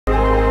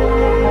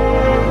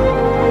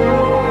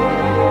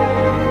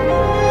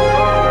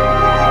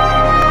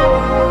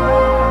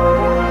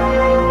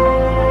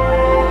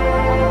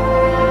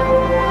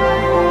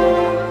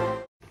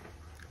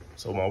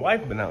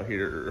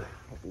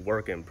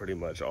working pretty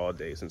much all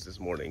day since this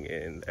morning,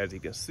 and as you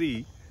can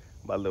see,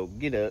 my little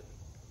get up,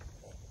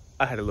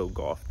 I had a little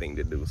golf thing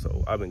to do,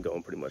 so I've been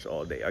going pretty much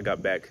all day. I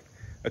got back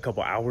a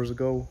couple hours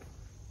ago,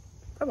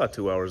 about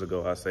 2 hours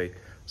ago, I say,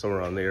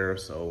 somewhere around there.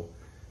 So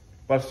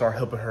about to start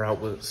helping her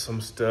out with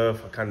some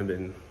stuff. I kind of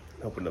been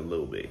helping a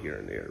little bit here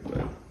and there,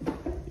 but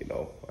you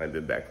know, I ain't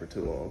been back for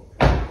too long.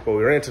 But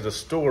we ran to the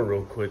store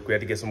real quick. We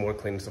had to get some more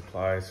cleaning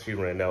supplies. She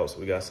ran out, so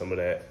we got some of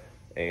that.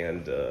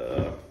 And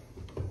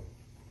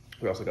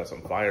we also got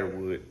some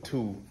firewood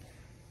too.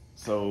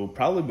 So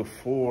probably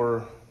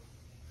before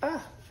I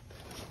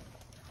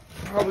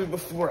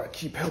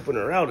keep helping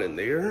her out in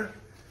there,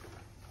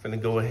 I'm gonna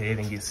go ahead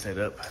and get set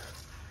up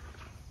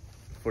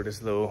for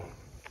this little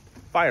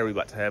fire we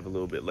about to have a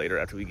little bit later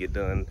after we get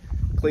done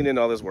cleaning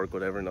all this work,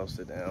 whatever, and I'll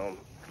sit down,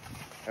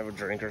 have a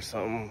drink or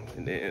something,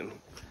 and then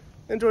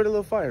enjoy the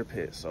little fire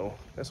pit. So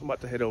that's what I'm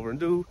about to head over and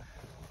do.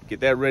 Get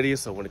that ready,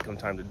 so when it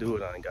comes time to do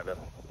it, I ain't gotta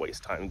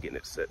waste time getting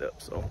it set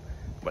up. So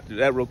I'm about to do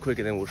that real quick,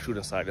 and then we'll shoot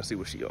inside and see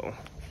what she on.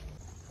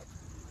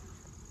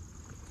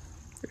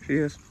 There she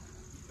is.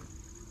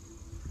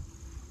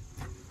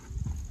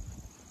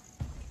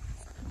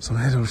 So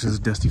that was just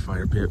a dusty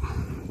fire pit.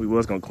 We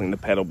was gonna clean the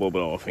paddle boat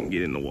off and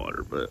get in the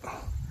water, but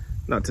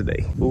not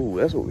today. Ooh,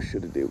 that's what we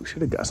should have did. We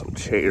should have got some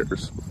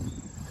chairs.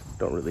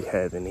 Don't really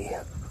have any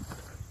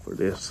for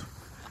this.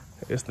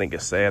 This thing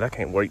is sad. I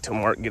can't wait till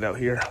Mark get out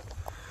here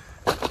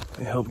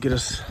and help get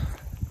us,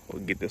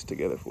 we'll get this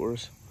together for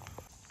us.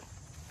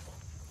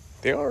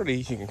 They already,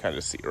 you can kind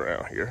of see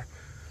around here,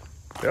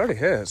 they already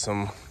had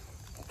some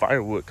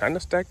firewood kind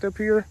of stacked up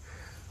here.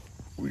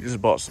 We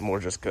just bought some more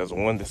just because,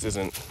 one, this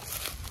isn't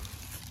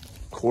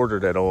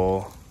quartered at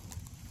all,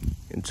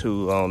 and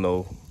two, I don't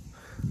know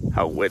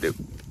how wet it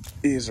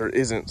is or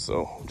isn't,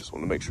 so just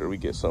want to make sure we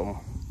get some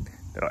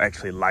that'll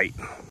actually light.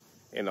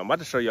 And I'm about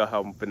to show y'all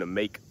how I'm gonna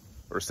make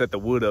or set the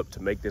wood up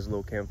to make this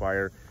little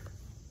campfire.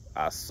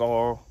 I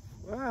saw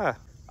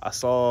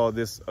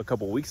this a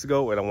couple weeks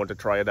ago and I wanted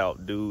to try it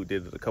out. Dude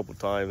did it a couple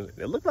times and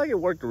it looked like it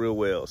worked real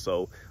well,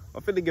 so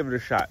I'm finna give it a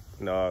shot.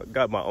 You know, I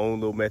got my own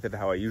little method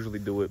how I usually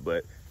do it,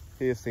 but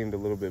his seemed a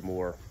little bit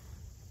more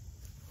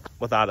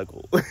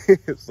methodical.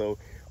 So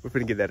we're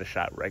gonna give that a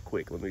shot right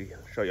quick. Let me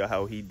show y'all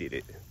how he did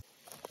it.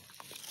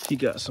 He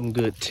got some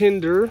good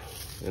tinder,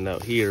 and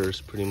out here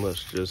is pretty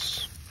much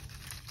just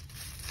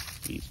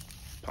these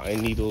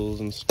pine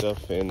needles and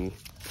stuff and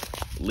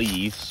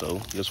leaves, so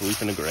that's what we're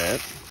gonna grab.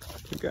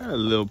 We got a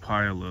little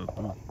pile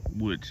of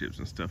wood chips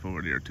and stuff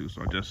over there too,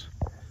 so I just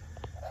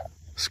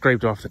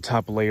scraped off the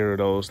top layer of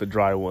those, the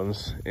dry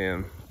ones,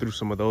 and threw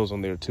some of those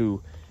on there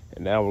too.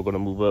 And now we're gonna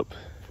move up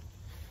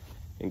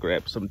and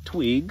grab some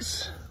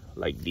twigs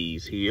like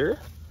these here.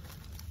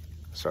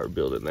 Start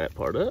building that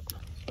part up.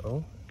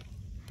 So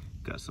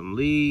got some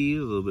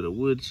leaves, a little bit of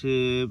wood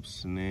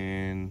chips, and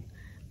then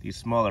these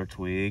smaller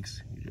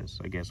twigs. You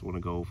just, I guess, want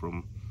to go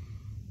from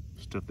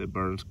stuff that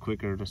burns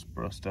quicker to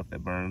stuff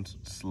that burns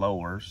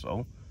slower.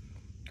 So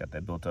got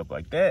that built up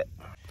like that.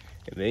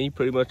 And then you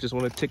pretty much just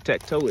want to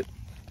tic-tac-toe it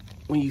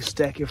when you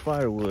stack your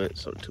firewood.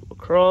 So 2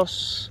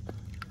 across,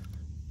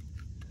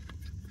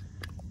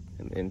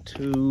 and then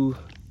 2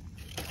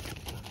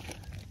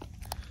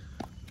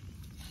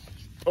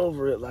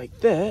 over it like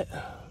that.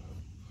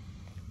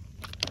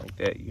 Like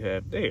that you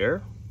have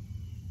there.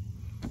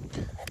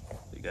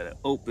 You got it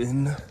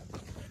open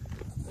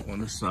on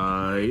the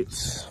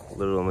sides, a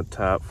little on the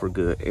top for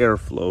good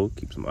airflow.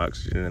 Keep some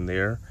oxygen in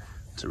there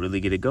to really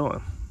get it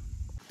going.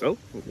 So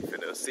we're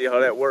gonna see how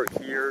that works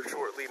here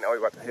shortly. Now we're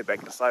about to head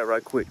back inside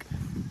right quick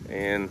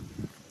and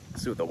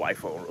see what the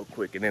wife on real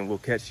quick, and then we'll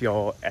catch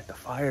y'all at the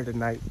fire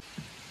tonight.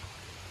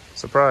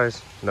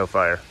 Surprise, no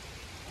fire.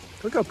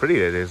 Look how pretty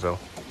that is though.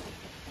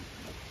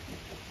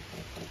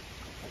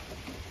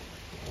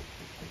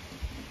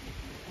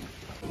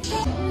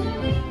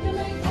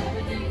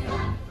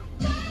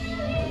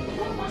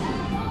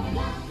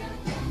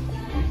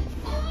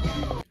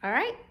 All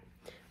right,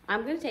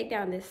 I'm gonna take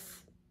down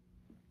this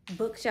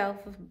bookshelf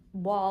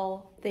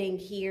wall thing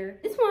here.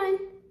 This one,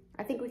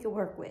 I think we can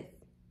work with,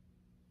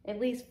 at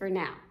least for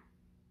now.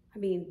 I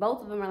mean,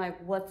 both of them are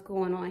like, what's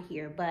going on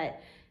here?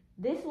 But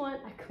this one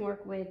I can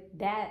work with.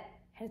 That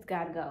has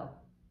gotta go.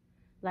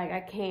 Like, I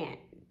can't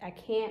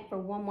for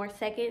one more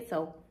second,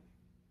 so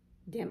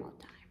demo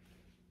time.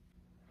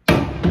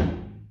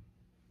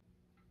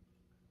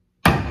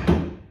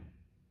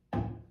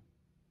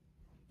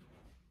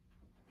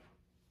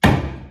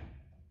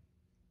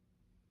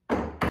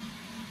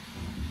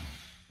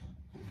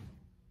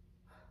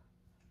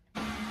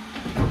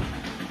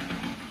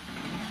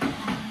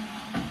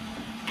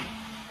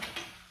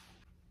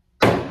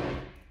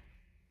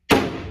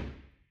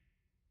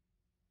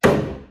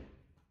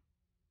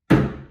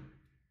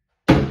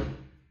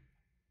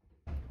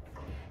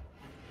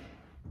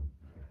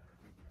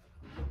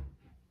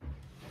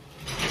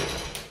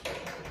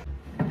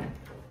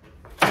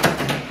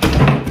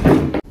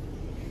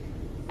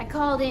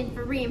 Called in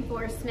for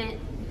reinforcement.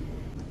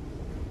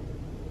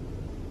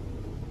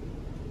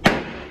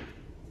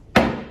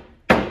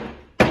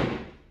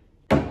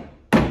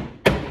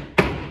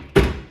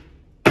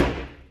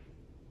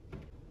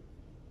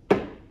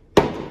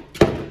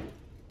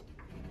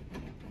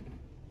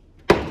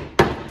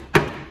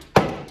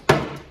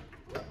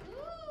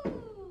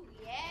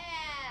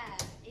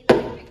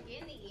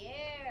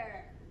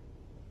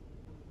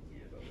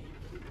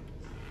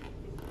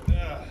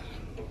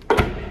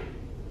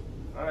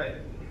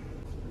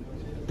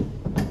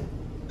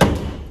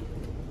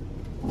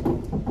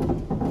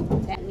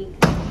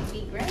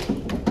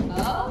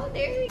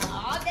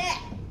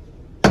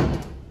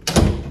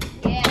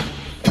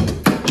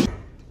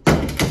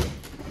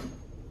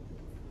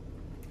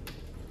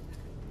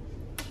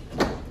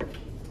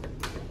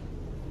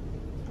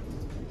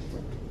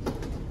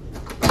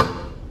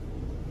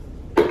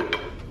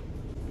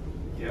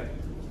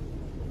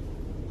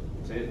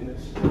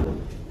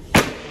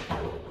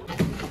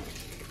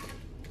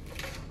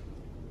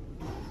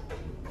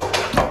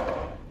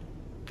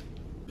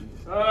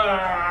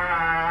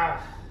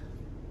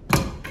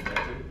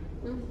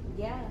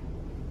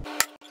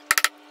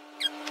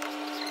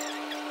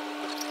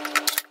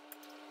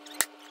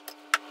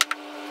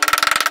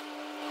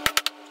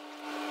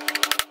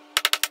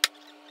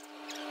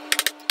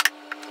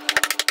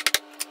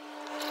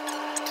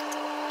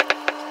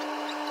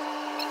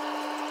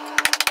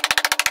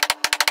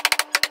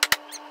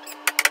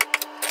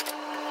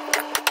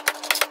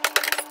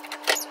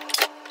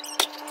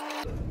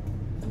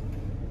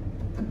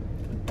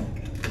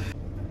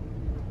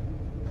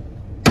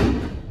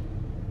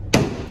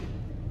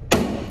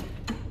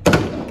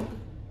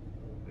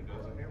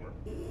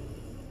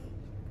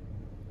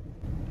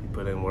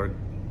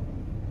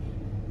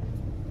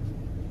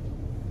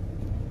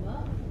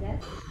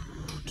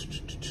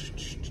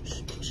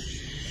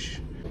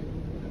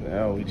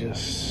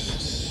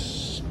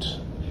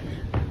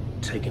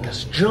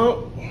 Let's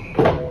jump.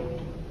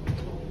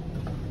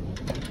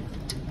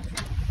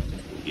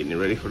 Getting it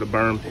ready for the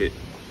burn pit.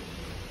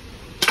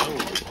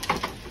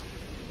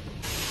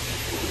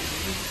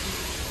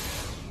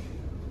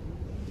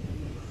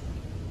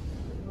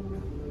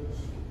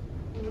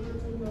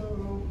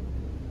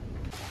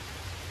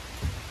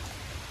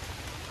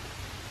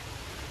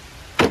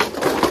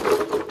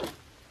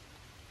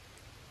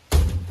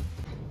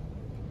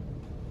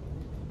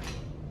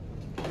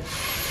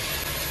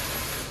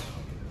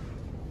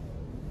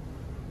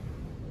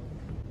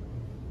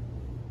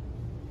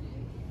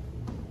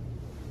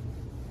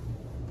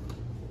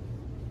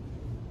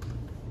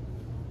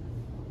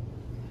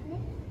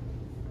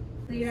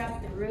 Clear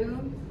out the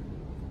room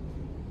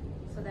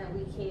so that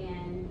we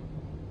can,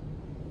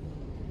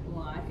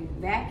 well, I can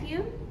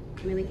vacuum,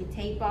 and then we can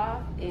tape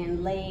off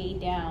and lay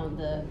down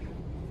the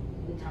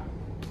top.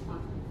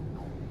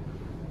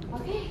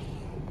 Okay.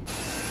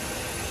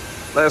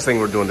 Last thing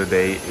we're doing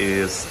today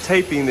is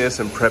taping this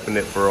and prepping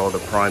it for all the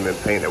prime and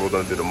paint that we're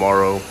going to do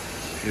tomorrow.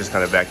 Just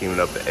kind of vacuuming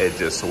up the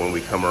edges so when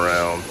we come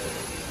around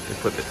and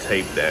put the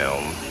tape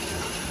down,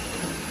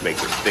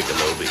 makes it stick a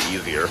little bit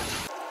easier.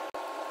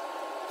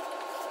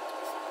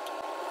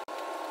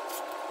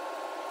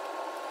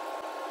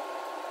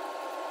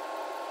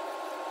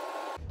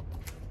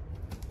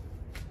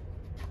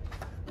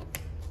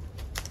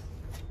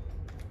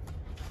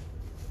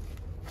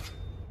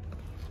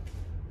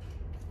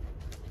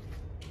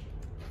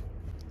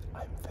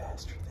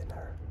 Faster than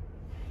her.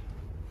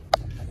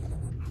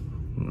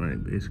 All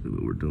right, basically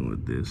what we're doing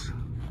with this,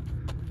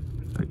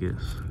 I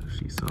guess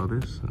she saw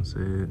this and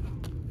said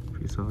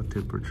she saw a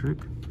tip or trick.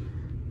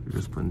 You're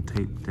just putting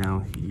tape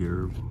down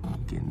here,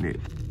 getting it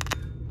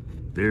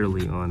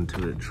barely onto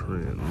the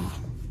trim,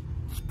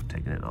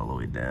 taking it all the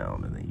way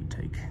down, and then you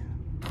take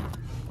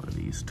one of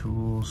these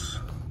tools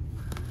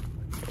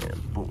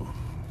and boom,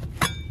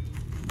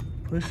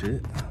 push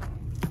it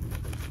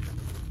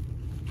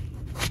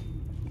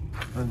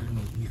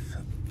underneath.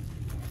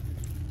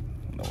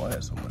 I don't know why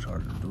it's so much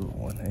harder to do it with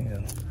one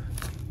hand.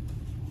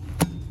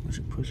 We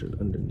should push it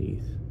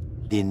underneath.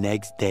 The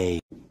next day.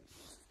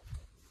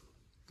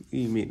 What do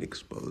you mean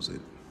expose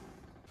it?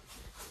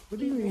 What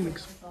do you mean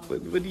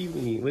what do you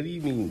mean? What do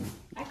you mean?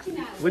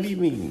 What do you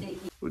mean?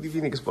 What do you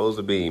mean expose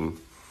the beam?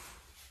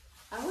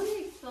 I want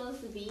to expose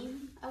the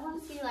beam. I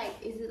want to see, like,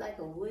 is it like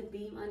a wood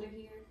beam under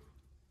here?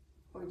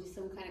 Or just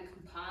some kind of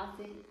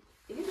composite?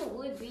 If it's a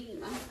wood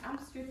beam, I'm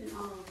stripping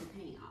all of the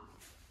paint off.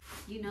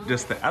 You know?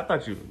 Just I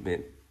thought you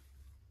meant,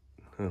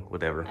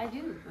 whatever. I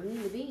do. I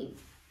mean the beam.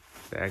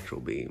 The actual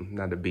beam,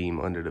 not the beam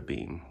under the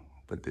beam,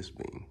 but this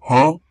beam.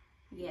 Huh?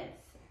 Yes.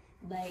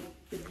 Like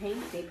the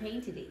paint, they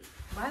painted it.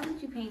 Why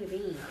would you paint a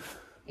beam?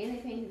 And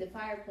they painted the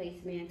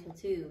fireplace mantle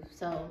too.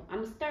 So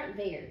I'm gonna start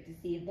there to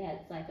see if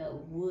that's like a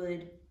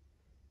wood,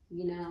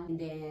 you know. And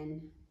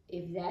then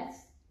if that's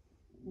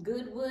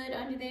good wood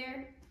under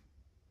there,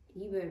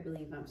 you better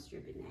believe I'm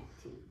stripping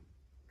that too.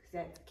 Because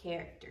that's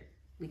character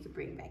we could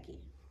bring back in.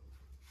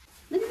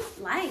 Look at this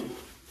light.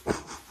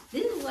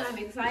 This is what I'm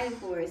excited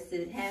for, is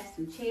to have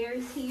some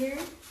chairs here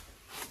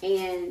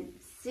and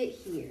sit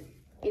here.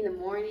 In the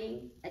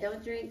morning, I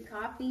don't drink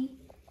coffee,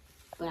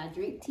 but I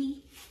drink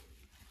tea.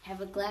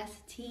 Have a glass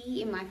of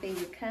tea in my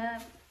favorite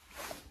cup.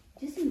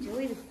 Just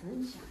enjoy the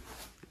sunshine.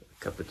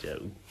 Cup of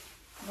joe.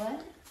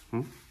 What?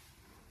 Hmm?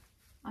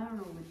 I don't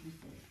know what you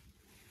said.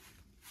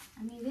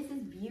 I mean, this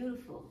is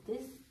beautiful.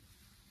 This,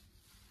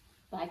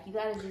 like, you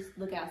gotta just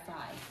look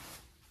outside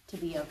to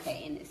be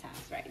okay in this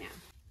house right now.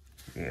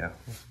 Yeah,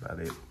 that's about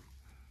it.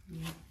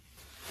 Yeah.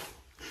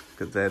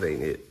 Cause that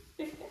ain't it.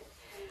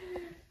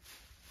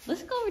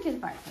 Let's go over to the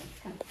fireplace.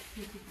 Come.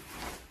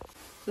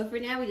 But for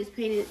now, we just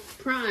painted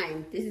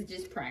prime. This is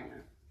just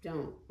primer.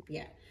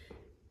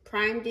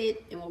 Primed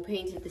it, and we'll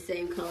paint it the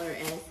same color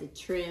as the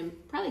trim.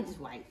 Probably just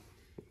white.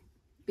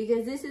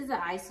 Because this is an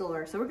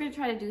eyesore. So we're gonna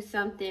try to do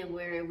something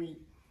where we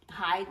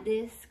hide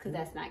this, because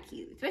that's not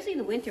cute. Especially in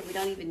the winter, we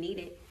don't even need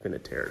it. I'm gonna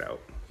tear it out.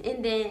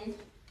 And then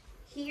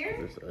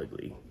here, It's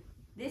ugly.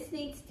 this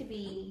needs to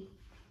be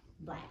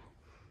black.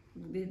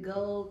 The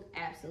gold,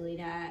 absolutely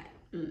not.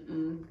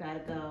 Gotta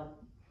go.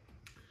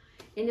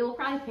 And then we'll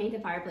probably paint the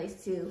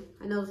fireplace too.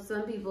 I know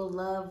some people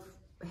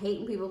hate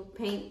when people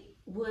paint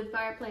wood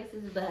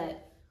fireplaces,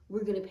 but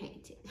we're gonna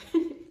paint it.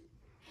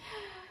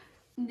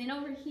 And then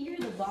over here,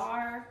 the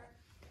bar,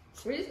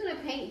 we're just gonna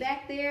paint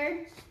back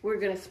there.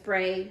 We're gonna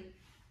spray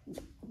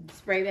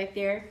back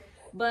there.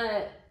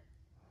 But,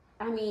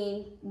 I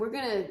mean, we're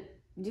gonna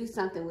do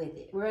something with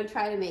it. We're gonna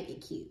try to make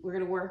it cute. We're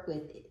gonna work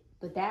with it.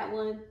 But that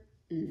one,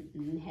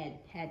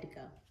 had to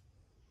go.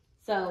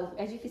 So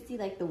as you can see,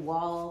 like the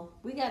wall,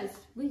 we got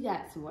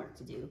some work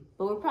to do.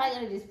 But we're probably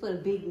gonna just put a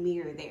big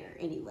mirror there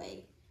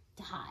anyway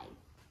to hide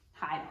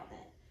all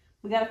that.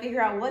 We gotta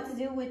figure out what to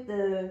do with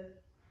the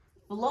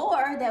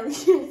floor that we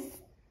just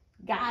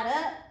got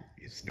up.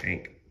 It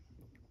stink.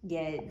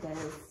 Yeah, it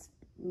does.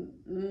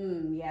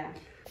 Yeah.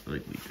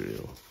 Like we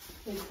drill.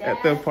 That,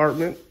 at the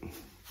apartment.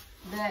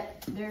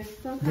 That there's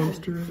some kind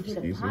Roaster, of,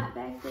 get a pot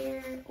back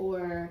there,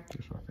 or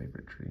That's my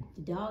favorite tree.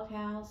 the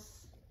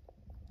doghouse.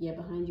 Yeah,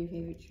 behind your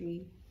favorite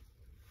tree.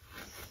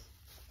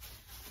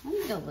 Let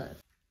me go look.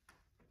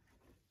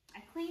 I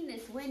cleaned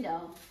this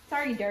window. It's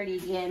already dirty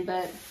again,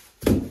 but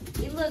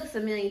it looks a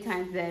million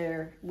times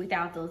better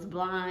without those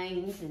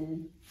blinds.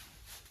 And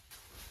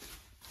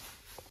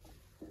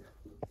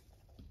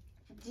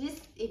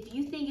just, if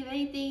you think of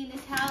anything in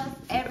this house,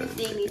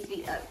 everything needs to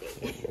be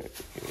updated.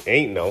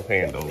 Ain't no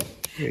handle.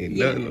 Ain't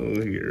nothing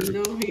over here.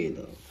 No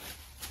handle.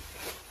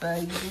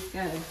 But you just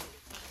gotta.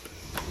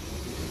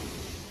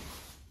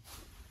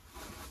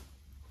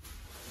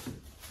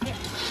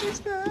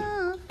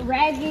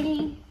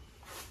 Raggedy.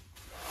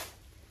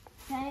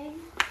 Okay.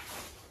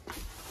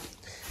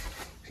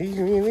 She's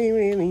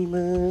really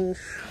much.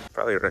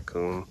 Probably a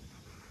raccoon.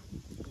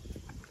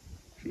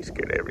 She's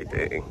scared of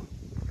everything.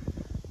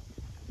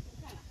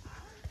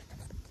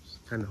 It's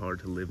kind of hard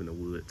to live in the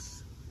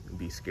woods and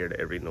be scared of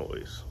every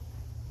noise.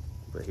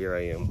 But here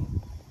I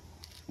am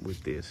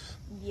with this.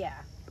 Yeah.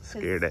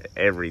 Scared of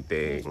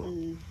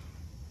everything.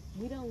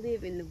 We don't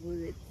live in the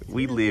woods.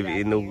 We live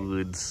in the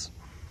woods.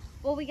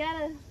 Well, we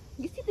gotta.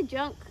 You see the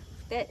junk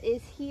that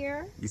is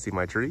here? You see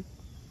my tree?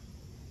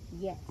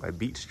 Yes. My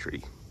beech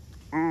tree.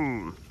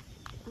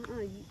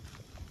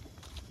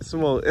 It's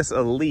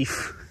a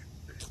leaf.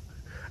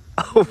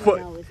 Oh,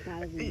 what? No, it's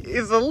not a leaf.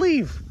 It's a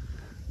leaf.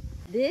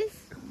 This,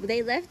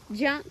 they left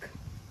junk.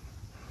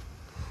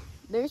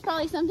 There's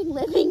probably something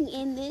living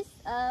in this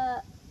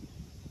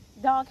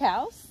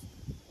doghouse.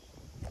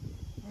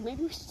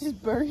 Maybe we should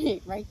just burn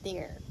it right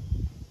there.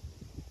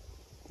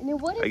 And then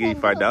what is I give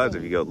you $5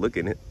 if you go look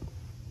in it.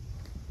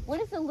 What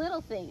is the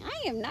little thing?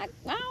 I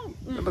don't.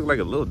 It looks like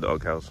a little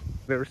doghouse.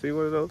 Never seen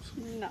one of those?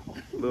 No.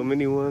 Little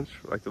mini ones,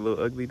 like the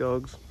little ugly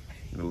dogs,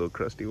 the little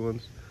crusty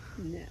ones.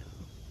 No.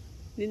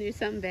 Then there's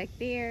something back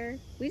there.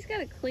 We just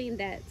gotta clean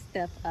that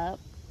stuff up.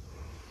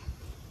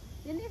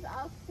 Then there's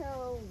also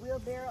a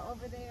wheelbarrow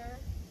over there,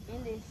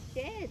 and this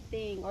shed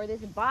thing, or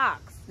this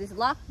box, this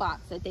lock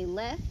box that they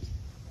left.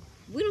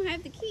 We don't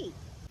have the key.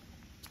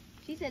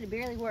 She said it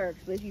barely works,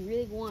 but if you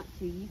really want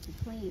to, you can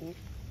clean it.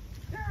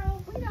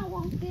 Girl, we don't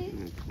want this.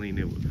 And clean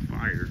it with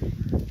fire.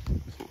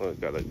 This one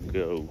gotta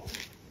go.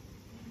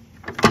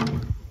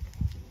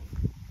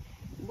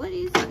 What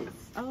is this?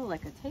 Oh,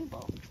 like a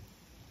table.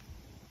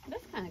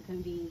 That's kind of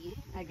convenient,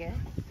 I guess.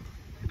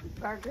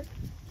 Burger.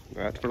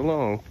 That's for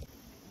long.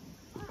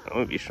 I'm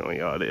gonna be showing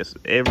y'all this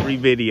every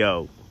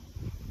video.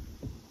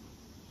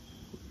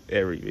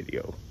 Every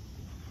video.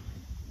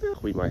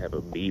 We might have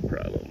a bee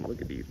problem.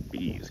 Look at these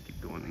bees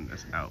keep going in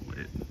this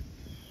outlet.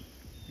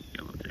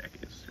 Yellow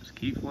jackets. Just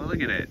keep, well,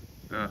 look at that.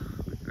 Ugh,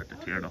 we got to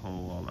tear the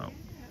whole wall out.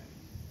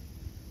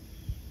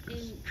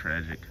 Just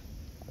tragic.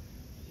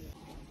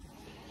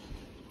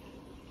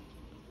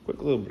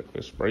 Quick little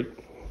breakfast break.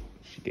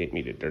 She gave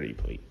me the dirty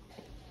plate.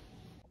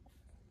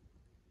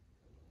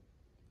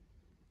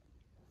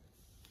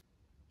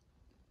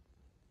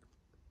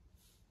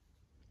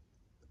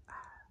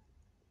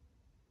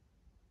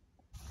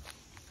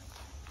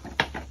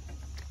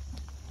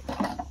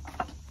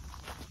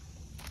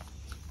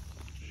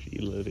 She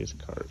loves this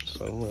cart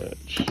so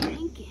much.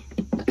 Stinking.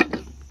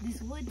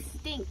 This wood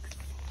stinks.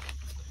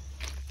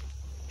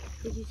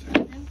 Did you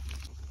tell them?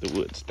 The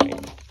wood stain.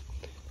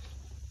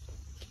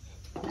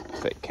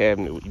 It's that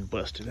cabinet we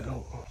busted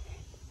out.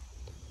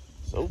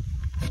 So,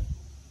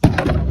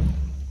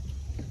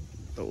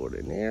 throw it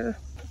in there.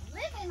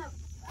 Living a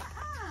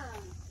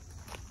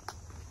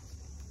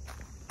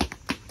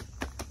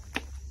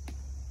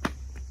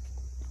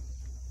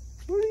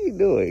What are you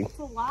doing? It's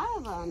a lot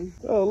of them.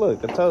 Oh,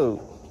 look, a toad.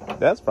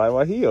 That's probably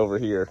why he over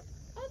here.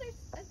 Oh, there's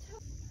a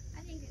toad.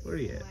 I think it's Where are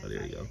you at? Oh,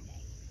 there you go.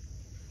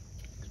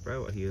 That's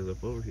probably why he is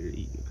up over here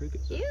eating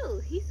crickets.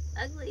 Ew, he's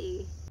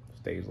ugly.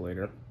 Days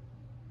later,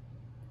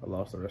 I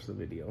lost the rest of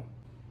the video.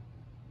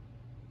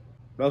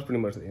 That was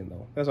pretty much the end,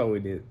 though. That's all we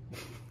did.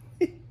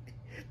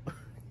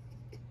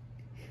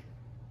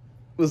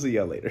 We'll see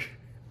y'all later.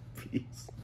 Peace.